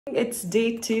It's day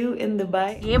 2 in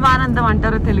Dubai. ఏం ఆనందం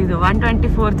అంటారో తెలీదు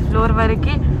 124th ఫ్లోర్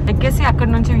వరకు ఎక్కేసి అక్కడ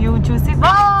నుంచి వ్యూ చూసి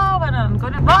వావ్ అని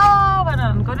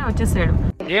అనుకొని వచ్చేసాడు.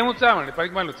 ఏం ఉత్సాహం అండి,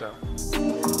 పరిమాణాల ఉత్సాహం.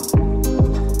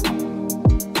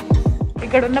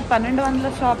 ఇక్కడ ఉన్న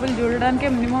 1200 షాపులు చూడడానికి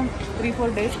మినిమం 3-4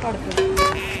 days పడుతుంది.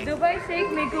 దుబాయ్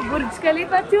షేక్ మీకు బుర్జ్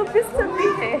ఖలీఫా చూపిస్తుంది.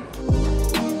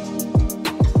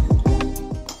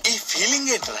 ఈ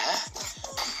ఫీలింగ్ ఏంట్రా,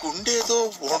 గుండేదో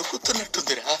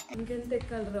వణుకుతున్నట్టుందిరా. ఇంకెంత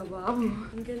ఎక్కాలరా బాబు,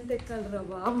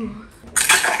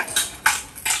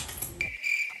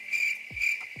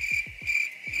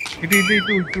 ఇటు.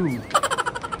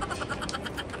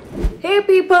 Hey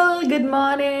people, good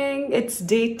morning. It's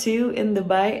day 2 in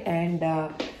Dubai and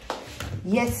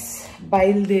yes,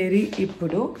 బయలుదేరి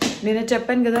ఇప్పుడు నేను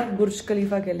చెప్పాను కదా బుర్జ్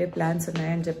ఖలీఫాకి వెళ్ళే ప్లాన్స్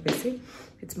ఉన్నాయని చెప్పేసి.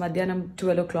 ఇట్స్ మధ్యాహ్నం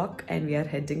 12 o'clock and we are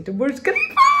heading to Burj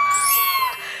Khalifa.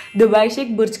 Dubai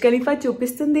Sheikh Burj Khalifa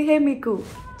చూపిస్తుంది. హే మీకు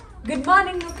good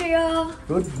morning ముఖయ్య.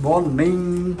 Good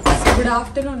morning. Good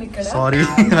afternoon. ఇక్కడ సారీ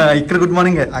ఇక్కడ గుడ్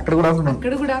మార్నింగ్, అక్కడ కూడా ఆఫ్టర్నూన్.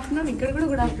 ఇక్కడ గుడ్ ఆఫ్టర్నూన్, ఇక్కడ కూడా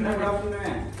గుడ్ ఆఫ్టర్నూన్.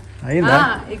 అయిందా?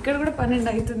 ఇక్కడ కూడా 12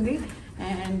 అవుతుంది.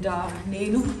 అండ్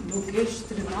నేను లోకేష్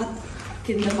త్రినాథ్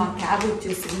కింద మా క్యాబ్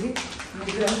వచ్చేసింది.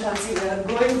 ముగ్గురం కలిసి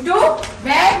going to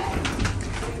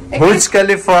Burj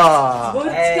Khalifa.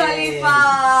 Burj Khalifa.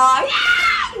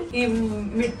 ఈ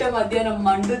మిట్ట మధ్యాహ్నం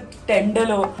మండు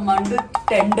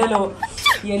టెండలో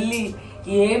వెళ్ళి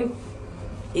ఏం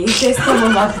చేస్తామో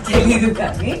మాకు తెలీదు,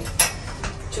 కానీ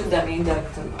చూద్దాం ఏం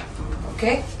జరుగుతుందో.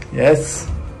 Okay, yes,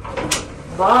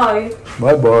 bye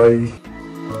bye.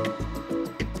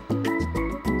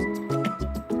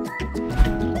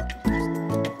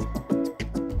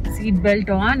 seat belt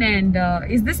on and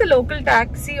is this a local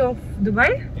taxi of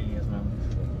Dubai? Yes ma'am.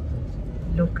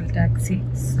 Local taxi.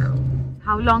 So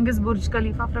how long is Burj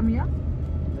Khalifa from here?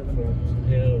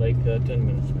 Here like 10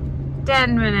 minutes. 10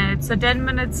 minutes. So 10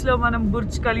 minutes లో మనం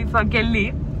Burj ఖలీఫాకి వెళ్ళి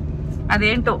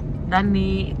అదేంటో దాన్ని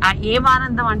ఏం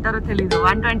ఆనందం అంటారో తెలీదు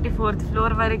 124th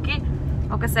floor వరకు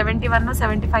ఒక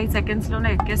 71-75 seconds లోనే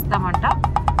ఎక్కేస్తామంట.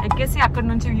 ఎక్కేసి అక్కడ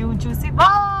నుంచి వ్యూ చూసి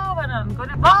వావ్ అని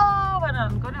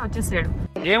అనుకొని వచ్చేసాడు.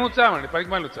 ఏం ఉత్సాహం అండి,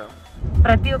 పరిమాణాల ఉత్సాహం.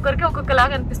 ప్రతి ఒక్కరికి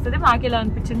ఒక్కొక్కలాగా అనిపిస్తుంది. మాకు ఎలా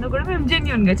అనిపించిందో కూడా మేము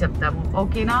జెన్యూన్ గా చెప్తాము.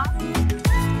 ఓకేనా?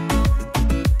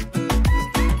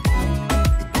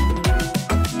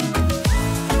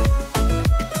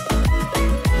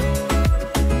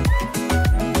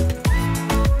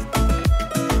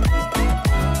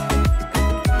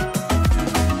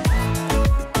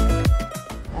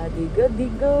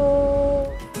 దిగో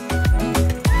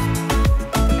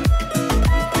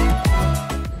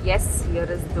yes,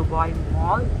 here is Dubai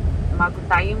mall. మాకు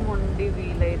టైం ఉండి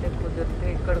వీలైతే కుదిరితే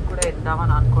ఇక్కడ కూడా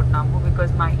వెళ్దామని అనుకుంటున్నాము.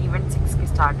 బికాజ్ మా ఈవెంట్ 6కి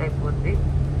స్టార్ట్ అయిపోద్ది.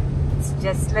 It's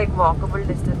just like walkable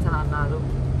distance అని అన్నారు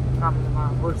from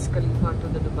Burj Khalifa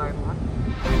to the Dubai mall.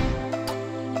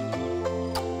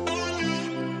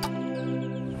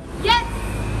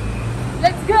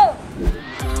 Let's go.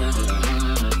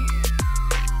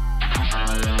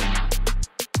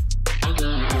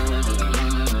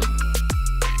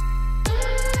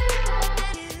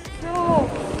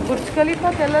 Burj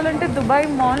ఖలీఫాకి వెళ్ళాలంటే దుబాయ్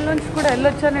మాల్ నుంచి కూడా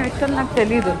వెళ్ళొచ్చు అనే విషయం నాకు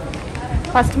తెలీదు.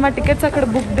 ఫస్ట్ మా టికెట్స్ అక్కడ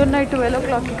బుక్డ్ ఉన్నాయి 12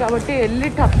 o'clockకి. కాబట్టి వెళ్ళి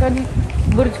టక్కని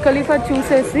బుర్జ్ ఖలీఫా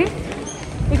చూసేసి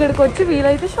ఇక్కడికి వచ్చి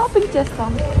వీలైతే షాపింగ్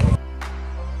చేస్తాం.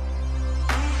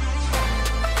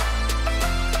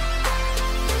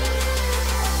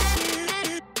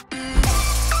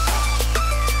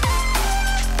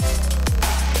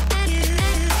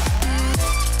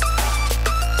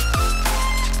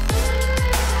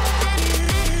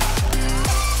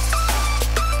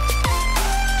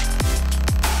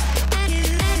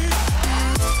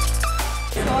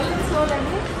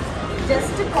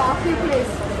 జస్ట్ కాఫీ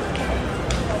ప్లేస్,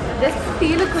 జస్ట్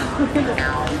టీలు కాఫీలు.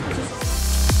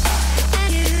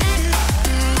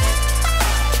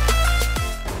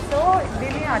 సో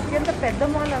దీని అత్యంత పెద్ద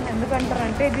మాల్ అని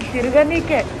ఎందుకంటారంటే ఇది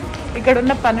తిరగనీకే ఇక్కడ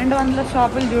ఉన్న 1200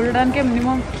 షాపులు చూడడానికి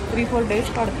మినిమం 3-4 days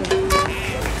పడుతుంది.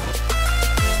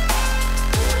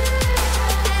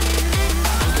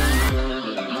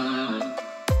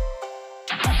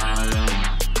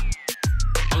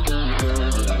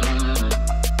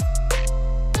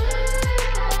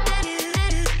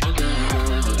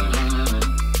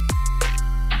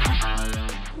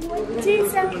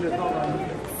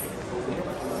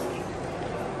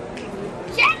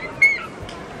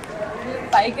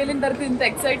 పైకి వెళ్ళిన తర్వాత ఇంత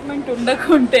excitement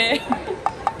ఉండకుంటే.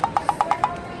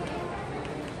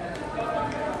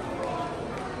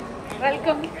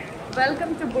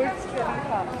 Welcome to Burj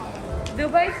Khalifa.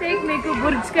 Dubai Sheikh మీకు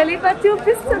బుర్జ్ ఖలీఫా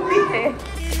చూపిస్తుంది.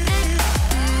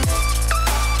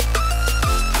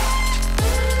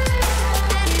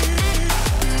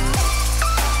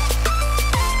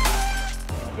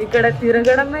 ఇక్కడ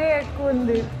తిరగడమే ఎక్కువ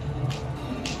ఉంది.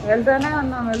 వెళ్తానే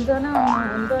ఉన్నాం.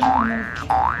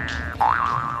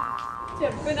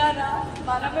 చెప్పినానా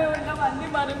మనమే ఉన్నాం, అన్ని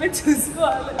మనమే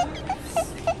చూసుకోవాలి.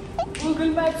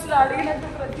 గూగుల్ మ్యాప్స్ లో అడిగినట్టు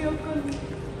ప్రతి ఒక్కరు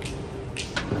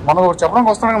మనం చెప్పడానికి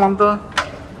వస్తున్నాం మనతో.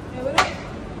 ఎవరు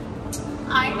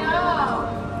ఆయన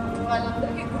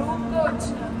వాళ్ళందరికీ గ్రూప్ గా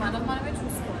వచ్చినారు, మనమే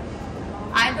చూసుకోవాలి.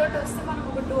 ఆయనతో వస్తే మనం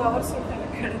ఒక 2 hours ఉంటాం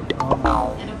ఇక్కడ.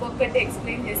 నేను ఒక్కొక్కటి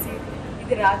ఎక్స్ప్లెయిన్ చేసి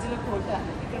ఇది రాజుల కోట,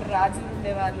 ఇక్కడ రాజులు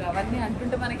ఉండేవాళ్ళు అవన్నీ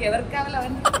అంటుంటే మనకి ఎవరికి కావాలి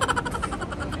అవన్నీ.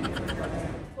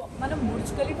 మనం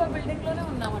బుర్జ్ ఖలీఫా బిల్డింగ్ లోనే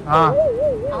ఉన్నామంట.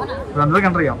 అవునా?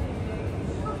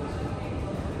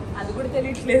 అది కూడా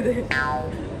తెలియట్లేదు.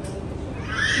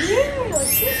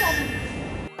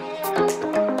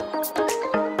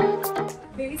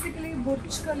 బేసికలీ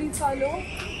బుర్జ్ ఖలీఫాలో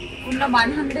ఉన్న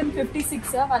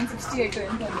 156 168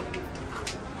 ఎంత ఉంది.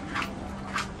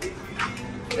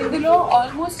 ఇందులో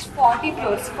ఆల్మోస్ట్ 40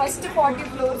 floors. ఫస్ట్ 40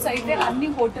 floors అయితే అన్ని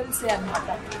హోటల్సే అన్నమాట.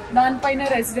 దానిపైన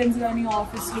రెసిడెన్స్ కానీ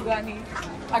ఆఫీసులు కానీ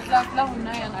అట్లా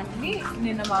ఉన్నాయి అని అంటే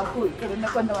నిన్న మాకు ఇక్కడ ఉన్న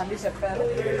కొంతమంది చెప్పారు.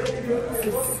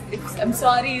 I'm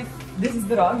sorry this is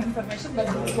the wrong information, but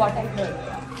this is what I heard.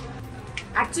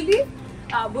 Actually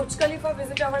Burj Khalifa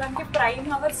visit అవ్వడానికి prime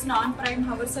hours, non prime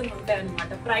hours అని ఉంటాయి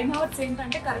అనమాట. ప్రైమ్ హవర్స్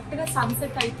ఏంటంటే కరెక్ట్ గా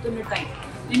సన్సెట్ అవుతున్న టైం.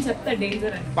 నేను చెప్తా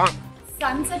డేంజర్ అని.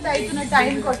 సన్సెట్ అవుతున్న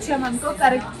టైంకి వచ్చామనుకో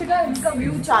కరెక్ట్ గా ఇంకా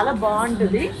వ్యూ చాలా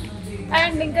బాగుంటుంది.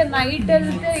 అండ్ ఇంకా నైట్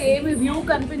వెళ్తే ఏమి వ్యూ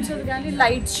కనిపించదు, కానీ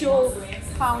లైట్ షో,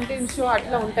 ఫౌంటైన్ షో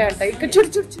అట్లా ఉంటాయంట. ఇక్కడ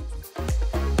చూడు.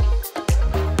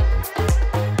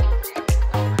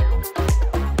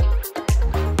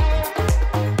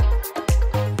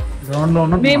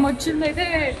 మేము వచ్చింది అయితే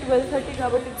 12:30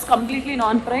 కాబట్టి ఇట్స్ కంప్లీట్లీ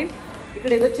నాన్ ప్రైమ్.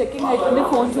 ఇక్కడ ఏదో చెకింగ్ అవుతుంది,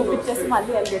 ఫోన్ చూపించేసి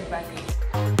మళ్ళీ I'll get back.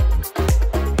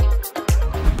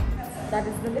 That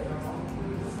is the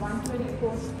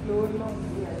 124th ఫ్లోర్లో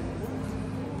ఉంది.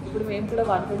 ఇప్పుడు మేము కూడా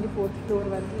 124th ఫ్లోర్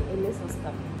వరకు వెళ్ళేసి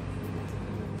వస్తాం.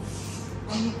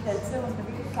 మీకు తెలిసే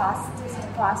ఉంటుంది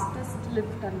ఫాస్టెస్ట్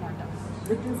లిఫ్ట్ అనమాట.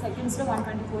 వితిన్ సెకండ్స్లో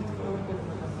 124th ఫ్లోర్కి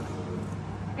వెళ్ళిపోతాం.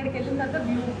 ఇక్కడికి వెళ్ళిన తర్వాత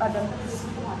వ్యూ అదంతా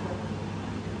చూసుకుంటూ మాట్లాడుతుంది.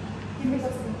 కిందకి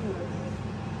వస్తుంది చూడు,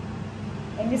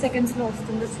 ఎన్ని సెకండ్స్లో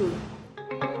వస్తుందో చూడు.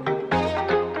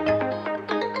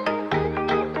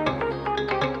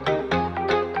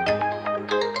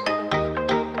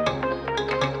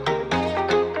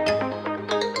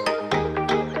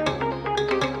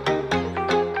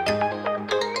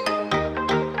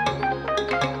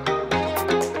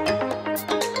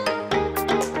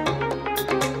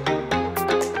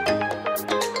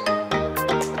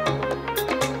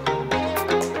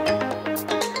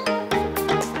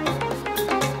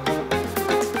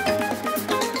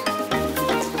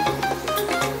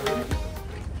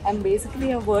 ఐఎమ్ బేసిక్లీ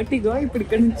ఆ వర్టిగో. ఇప్పుడు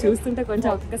ఇక్కడ నుంచి చూస్తుంటే కొంచెం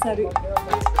ఒక్కసారి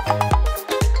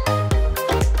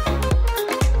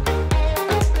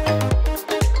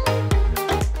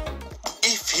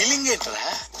ఈ ఫీలింగ్ ఏంట్రా,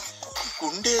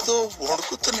 గుండేదో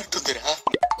వణుకుతున్నట్టుందిరా.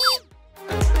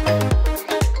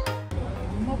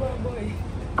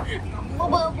 అమ్మ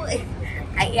బాబోయ్,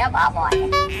 అయ్యా బాబోయ్.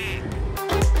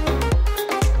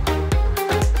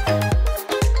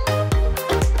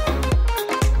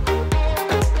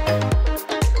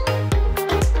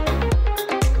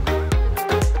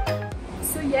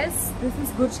 This is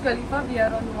Burj Khalifa. We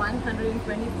are on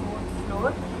 124th floor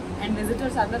and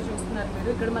visitors అందరు చూస్తున్నారు మీరు.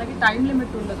 ఇక్కడ మనకి టైం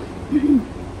లిమిట్ ఉండదు,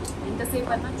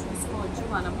 ఎంతసేపు అన్నా చూసుకోవచ్చు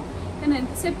మనము. కానీ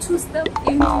ఎంతసేపు చూస్తాం,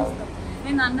 ఏం చూస్తాం.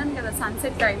 నేను అన్నాను కదా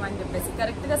సన్సెట్ టైం అని చెప్పేసి.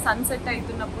 కరెక్ట్గా సన్సెట్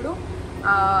అవుతున్నప్పుడు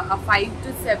ఆ 5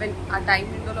 to 7 ఆ టైం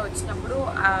విండోలో వచ్చినప్పుడు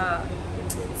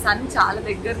సన్ చాలా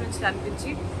దగ్గర నుంచి కనిపించి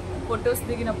ఫొటోస్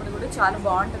దిగినప్పుడు కూడా చాలా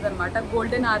బాగుంటుంది అనమాట.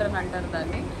 గోల్డెన్ అవర్ అని అంటారు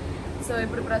దాన్ని. సో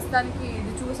ఇప్పుడు ప్రస్తుతానికి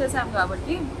ఇది చూసేసాం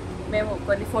కాబట్టి మేము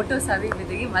కొన్ని ఫొటోస్ అవి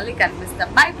దిగి మళ్ళీ కనిపిస్తాం.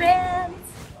 Bye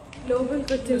friends.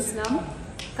 లోపలికి వచ్చేసినాం.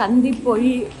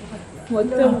 కందిపోయి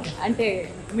మొత్తం అంటే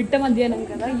మిట్ట మధ్యాహ్నం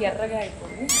కదా, ఎర్రగా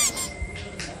అయిపోయింది.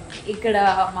 ఇక్కడ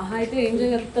మహా అయితే ఏం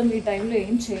చేయగలుగుతాం ఈ టైంలో,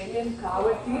 ఏం చేయలేము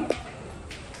కాబట్టి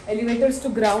ఎలివేటర్స్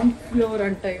టు గ్రౌండ్ ఫ్లోర్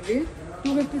అంట. ఇవి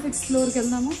 256 ఫ్లోర్కి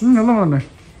వెళ్దాము.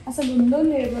 అసలు ఉందో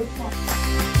లేదో.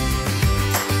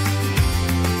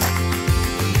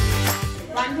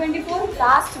 124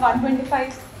 లాస్ట్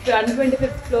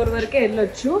 125th ఫ్లోర్ వరకే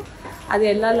వెళ్ళొచ్చు. అది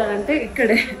వెళ్ళాలంటే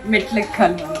ఇక్కడే మెట్లు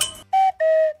ఎక్కాలి మనం.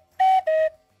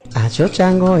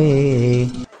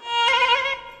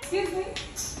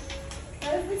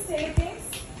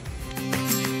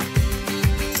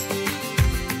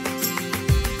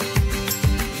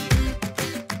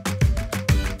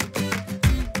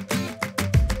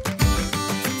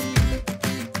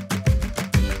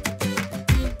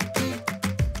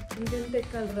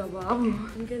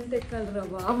 ఇంకెంత ఎక్కాలిరా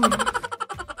బాబు.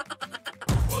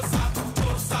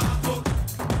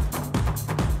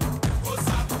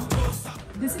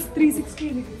 360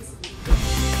 degrees.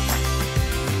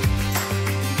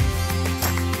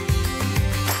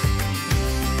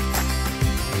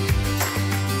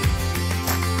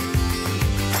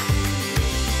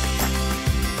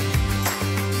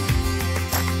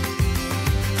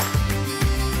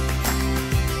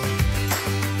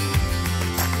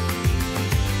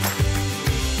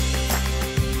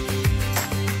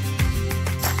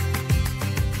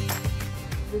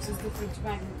 This is the fridge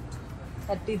magnet.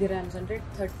 30 dirhams అంటే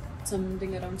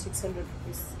సంథింగ్ అరౌండ్ 600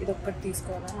 రూపీస్. ఇది ఒక్కటి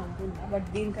తీసుకోవాలని అనుకుంటున్నా, బట్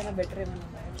దీనికన్నా బెటర్ ఏమైనా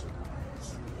ఉన్నాయో చూద్దాం.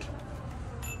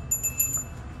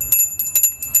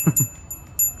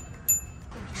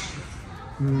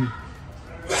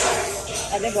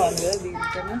 అదే బాగుంది కదా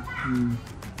దీనికన్నా.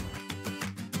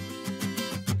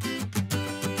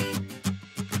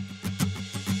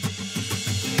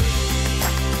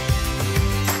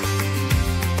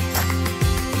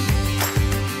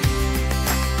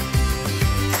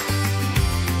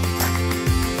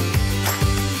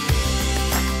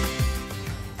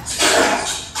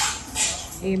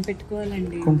 ఏం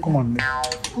పెట్టుకోవాలండి? కుంకుమ అండి.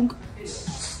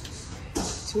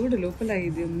 చూడు లోపల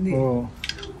ఇది ఉంది.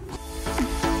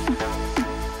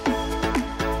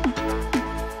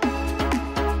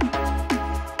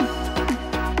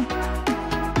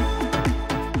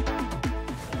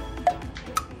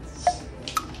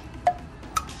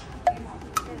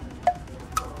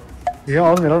 ఏం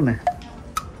అవుతుంది ఎలా ఉన్నాయి?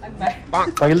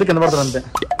 పగిలితే కింద పడతారు అంతే.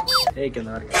 ఏ కింద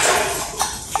వరకు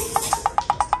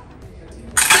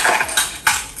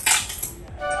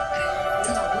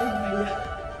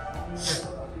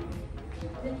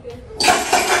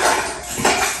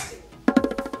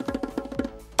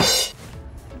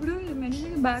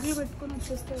బ్యాగ్లో పెట్టుకొని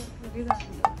వచ్చేస్తే రెడీగా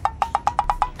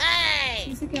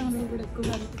సీసీ కెమెరాలు కూడా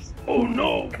ఎక్కువగా అనిపిస్తుంది.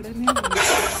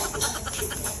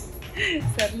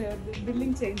 సర్లే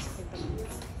building చేయించుకుంటాం.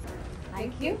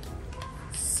 Thank you.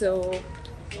 So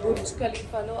Burj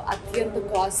ఖలీఫాలో అత్యంత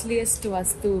కాస్ట్లీయెస్ట్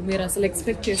వస్తువు మీరు అసలు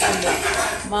ఎక్స్పెక్ట్ చేస్తుంది.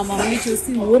 మా మమ్మీ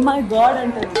చూసి ఓ మై గాడ్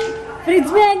అంటారు.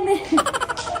 ఫ్రిడ్జ్ మ్యాగ్నెట్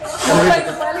 30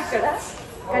 రూపాయలు ఇక్కడ,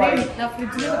 కానీ నా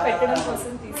ఫ్రిడ్జ్ మీద పెట్టడం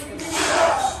కోసం తీసుకెళ్ళి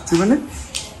చూడండి.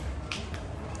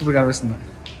 ఇప్పుడు కనిపిస్తుంది.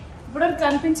 ఇప్పుడు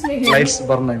కనిపించలేదు. లైట్స్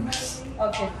బర్న్ అయింది.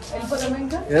 ఓకే వెళ్ళిపోదాం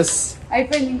ఇంకా. ఎస్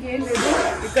అయిపోయింది, ఇంకేం లేదు.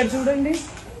 ఇక్కడ చూడండి,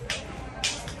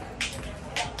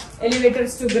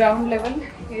 ఎలివేటర్స్ టు గ్రౌండ్ లెవెల్.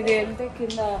 ఇది వెళ్తే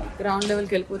కింద గ్రౌండ్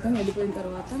లెవెల్కి వెళ్ళిపోతాం. వెళ్ళిపోయిన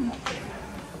తర్వాత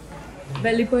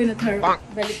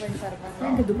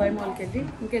ఇంకా దుబాయ్ మాల్కి వెళ్ళి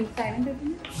ఇంకెంత టైం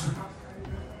అవుతుంది?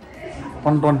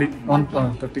 120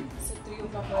 130. 3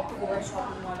 o'clock వరకు దుబాయ్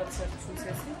షాపింగ్ మాల్ ఒకసారి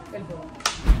చూసేసి వెళ్ళిపోవాలి.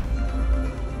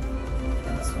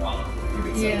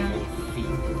 Yeah.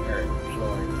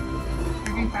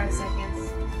 Every 5 seconds.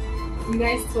 You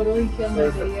guys totally kill my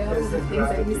videos, the things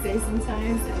that you say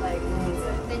sometimes, and like,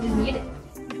 then you need it.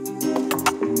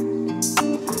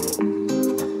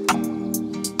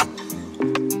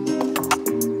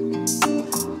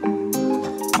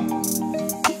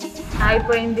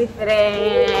 అయిపోయింది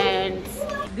friends.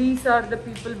 These are the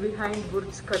people behind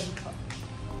Burj Khalifa.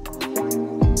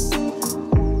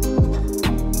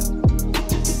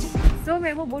 So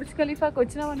మేము Burj ఖలీఫాకి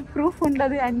వచ్చినామని proof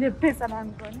ఉండదు అని చెప్పేసాను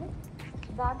అనుకోని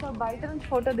దాంట్లో బయట నుంచి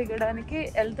photo దిగడానికి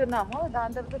వెళ్తున్నాము.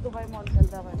 దాని తర్వాత దుబాయ్ మాల్కి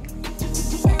వెళ్దామని.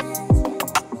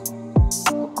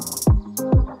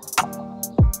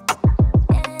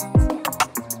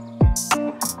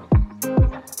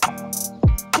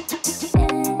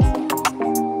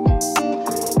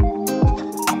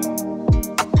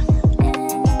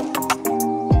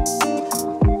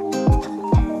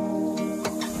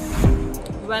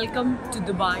 Welcome to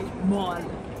Dubai mall.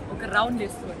 ఒక రౌండ్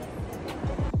వేసుకోండి.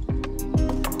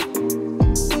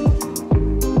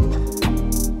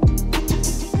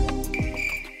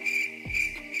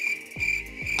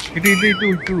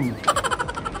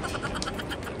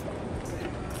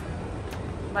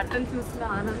 బట్టలు చూసిన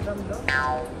ఆనందంలో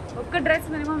ఒక్క డ్రెస్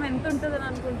మినిమం ఎంత ఉంటుందని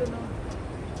అనుకుంటున్నావు?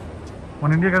 మన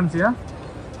ఇండియా కరెన్సీయా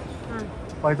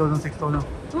 5000 6000.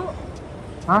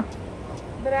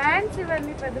 బ్రాండ్స్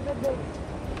ఇవన్నీ పెద్ద పెద్ద.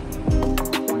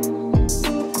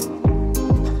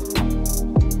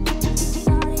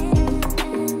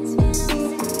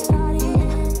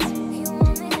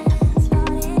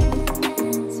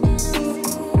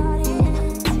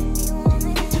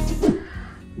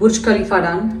 Burj Khalifa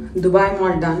done, Dubai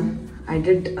Mall done. I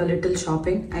did a little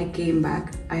shopping. I came back.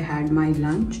 I had my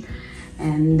lunch,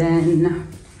 and then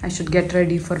I should get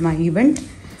ready for my event.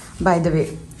 By the way,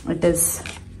 it is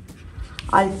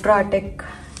Ultratech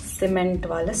Cement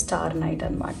wala Star Night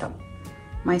anamata.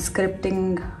 My scripting,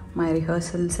 my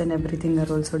rehearsals, and everything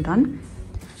are also done.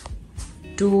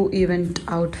 2 event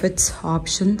outfits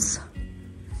options.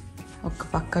 Oka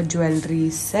pakka jewelry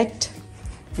set.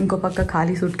 ఇంకో పక్క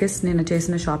ఖాళీ suit case నేను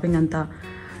చేసిన shopping అంతా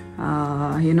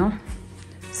you know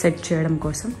set చేయడం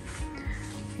కోసం.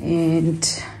 And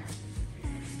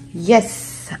yes,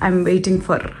 I'm waiting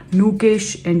for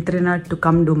Nukesh ఎంట్రీనా to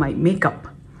come do my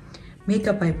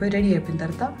makeup అయిపోయి ready అయిపోయిన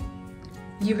తర్వాత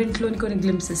ఈవెంట్లోని కొన్ని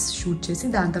గ్లింప్సెస్ షూట్ చేసి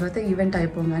దాని తర్వాత ఈవెంట్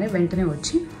అయిపోగానే వెంటనే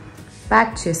వచ్చి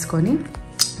ప్యాక్ చేసుకొని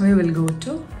we will go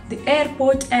to the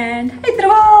airport and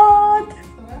Hyderabad.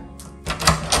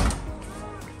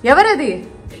 ఎవరది?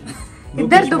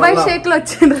 ఇద్దరు దుబాయ్ షేక్ లో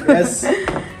వచ్చిండ్రు.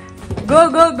 Go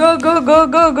go go go go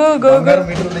go go go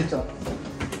go.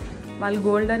 వాళ్ళు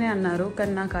గోల్డ్ అనే అన్నారు,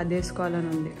 కానీ నాకు అది వేసుకోవాలని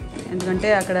ఉంది. ఎందుకంటే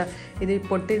అక్కడ ఇది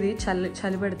పొట్టిది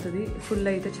చలి పెడుతుంది, ఫుల్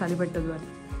అయితే చలి పెట్టదు అని.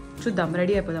 చూద్దాం,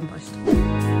 రెడీ అయిపోదాం ఫస్ట్.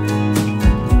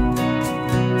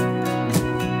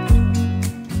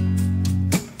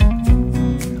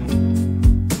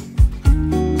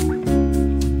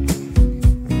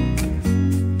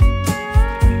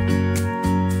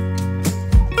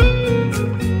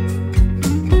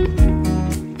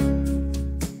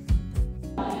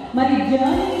 మరి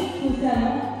జర్నీ చూసాము.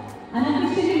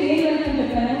 అన్అఫిషియల్లీ నేను వెల్కమ్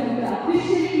చెప్పాను, ఇప్పుడు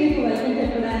అఫిషియల్లీ మీకు వెల్కమ్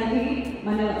చెప్పడానికి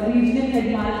మన regional head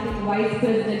market vice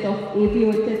president of AP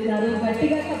వచ్చేస్తారు.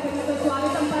 గట్టిగా చెప్పడంతో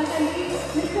స్వాగతం పలకండి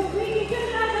మిస్టర్ శ్రీముఖి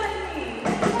గారికి.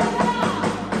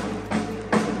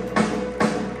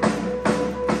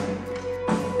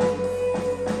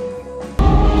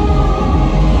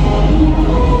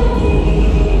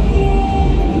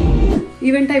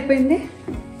 ఈవెంట్ అయిపోయింది,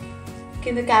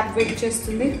 కింద క్యాబ్ వెయిట్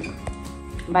చేస్తుంది,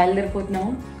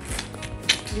 బయలుదేరిపోతున్నాము.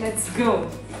 Let's go.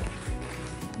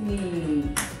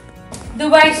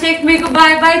 దుబాయ్ షేక్ మీకు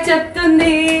బాయ్ బాయ్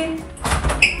చెప్తుంది.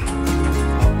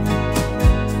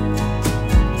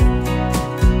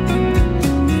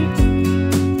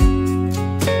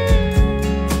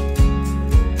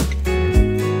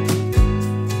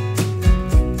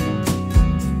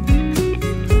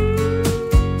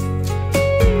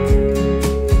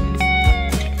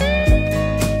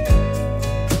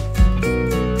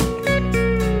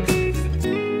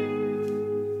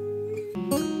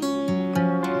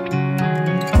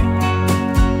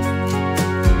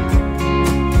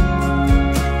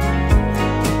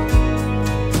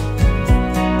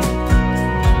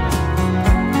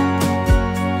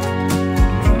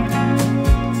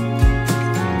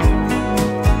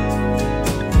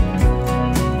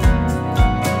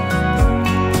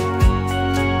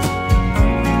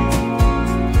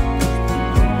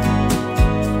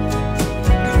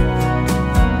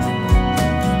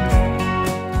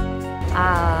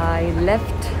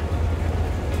 Left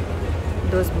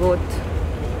those both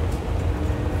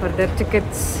for their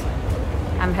tickets.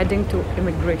 I'm heading to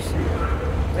immigration.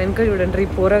 వెనుక చూడండి,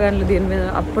 పోరగాన్లు దీని మీద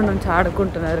అప్పటి నుంచి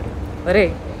ఆడుకుంటున్నారు. ఒరే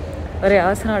ఒరే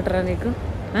అవసరం అంటారా నీకు?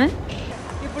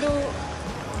 ఇప్పుడు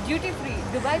డ్యూటీ ఫ్రీ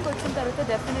దుబాయ్కి వచ్చిన తర్వాత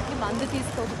డెఫినెట్లీ మందు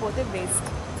తీసుకోకపోతే వేస్ట్.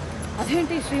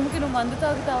 అదేంటి శ్రీముఖి, నువ్వు మందు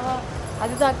తాగుతావా,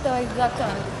 అది తాగుతావా, ఇది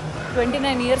తాగుతావా?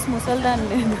 29 years ముసల్దాన్ని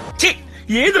నేను.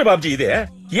 ఏది బాబుజీ ఇదే,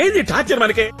 ఏది టార్చర్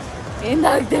మనకి? ఏం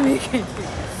తాగితే మీకేంటి?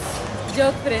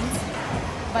 Joke friends.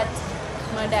 బట్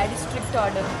మా డాడీ స్ట్రిక్ట్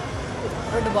ఆర్డర్,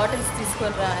 2 బాటిల్స్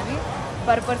తీసుకొని రా అని.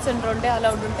 పర్ పర్సన్ 2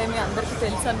 అలౌడ్ ఉంటాయి. మీ అందరికీ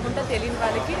తెలుసు అనుకుంటా, తెలియని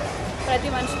వాళ్ళకి ప్రతి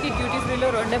మనిషికి డ్యూటీ ఫ్రీలో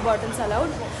 2 బాటిల్స్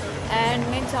అలౌడ్. అండ్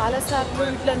నేను చాలాసార్లు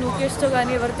ఇట్లా నూకేష్తో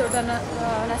కానీ ఎవరితో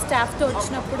నా స్టాఫ్తో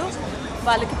వచ్చినప్పుడు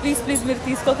వాళ్ళకి ప్లీజ్ మీరు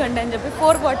తీసుకోకండి అని చెప్పి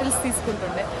 4 బాటిల్స్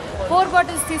తీసుకుంటుండే. 4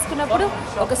 బాటిల్స్ తీసుకున్నప్పుడు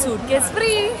ఒక సూట్ కేస్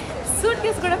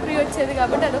కూడా ఫ్రీ వచ్చేది.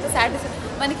 కాబట్టి అదొక సాటిస్ఫై,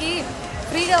 మనకి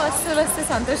ఫ్రీగా వస్తువులు వస్తే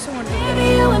సంతోషం ఉంటుంది.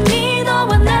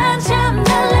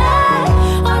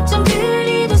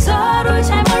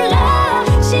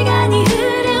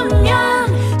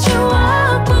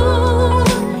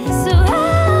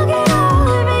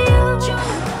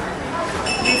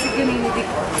 బేసిక్గా నేను ఇది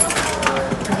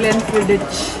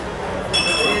గ్లెన్ఫిడిచ్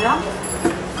లేదా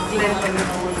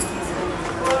గ్లెన్ఫిడిచ్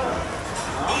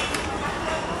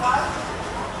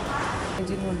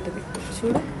ఉంటుంది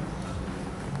చూడు.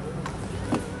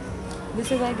 This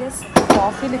is I guess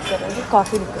coffee liquor. అది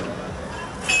కాఫీ లిక్కర్.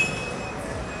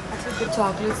 అసలు ఇక్కడ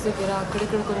చాక్లెట్స్ దగ్గర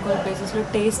అక్కడిక్కడ కొన్ని ప్లేసెస్లో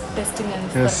టెస్టింగ్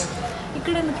అనిపిస్తారు.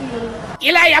 ఇక్కడ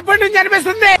ఇలా ఎప్పటి నుంచి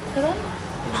అనిపిస్తుంది కదా.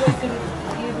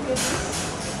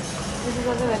 This is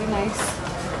also very nice.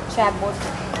 Chat boat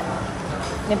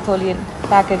Napoleon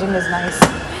packaging is nice.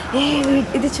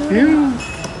 ఇది చూడు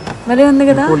మళ్ళీ ఉంది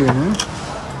కదా.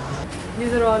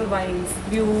 These are all wines,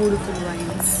 beautiful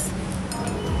wines.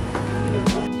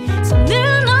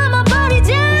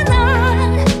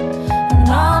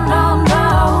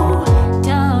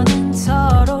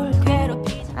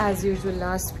 As usual,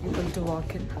 last people to walk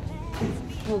in.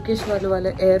 Mukesh wale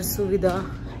air suvidha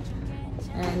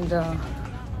and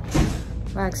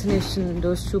vaccination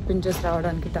dose చూపించేసి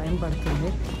రావడానికి time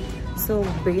పడుతుంది. So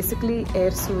basically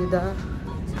air Suvidha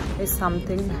is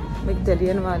something మీకు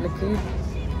తెలియని వాళ్ళకి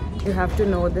you have to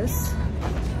know this.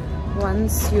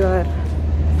 Once you are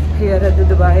here at the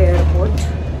Dubai airport,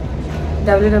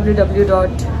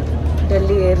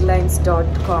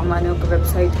 www.delhiairlines.com అనే ఒక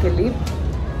వెబ్సైట్కి వెళ్ళి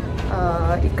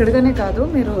ఇక్కడగానే కాదు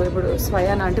మీరు ఇప్పుడు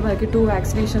స్వయాన అంటే మనకి 2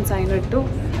 వ్యాక్సినేషన్స్ అయినట్టు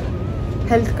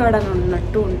హెల్త్ కార్డ్ అని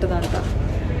ఉన్నట్టు ఉంటుందంట.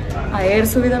 ఆ ఎయిర్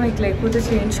సువిధా మీకు లేకపోతే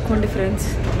చేయించుకోండి ఫ్రెండ్స్,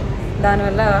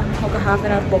 దానివల్ల ఒక హాఫ్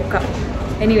అన్ అవర్ బొక్క.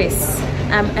 Anyways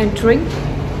I'm entering.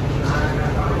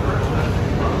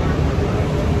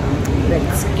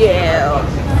 Let's go.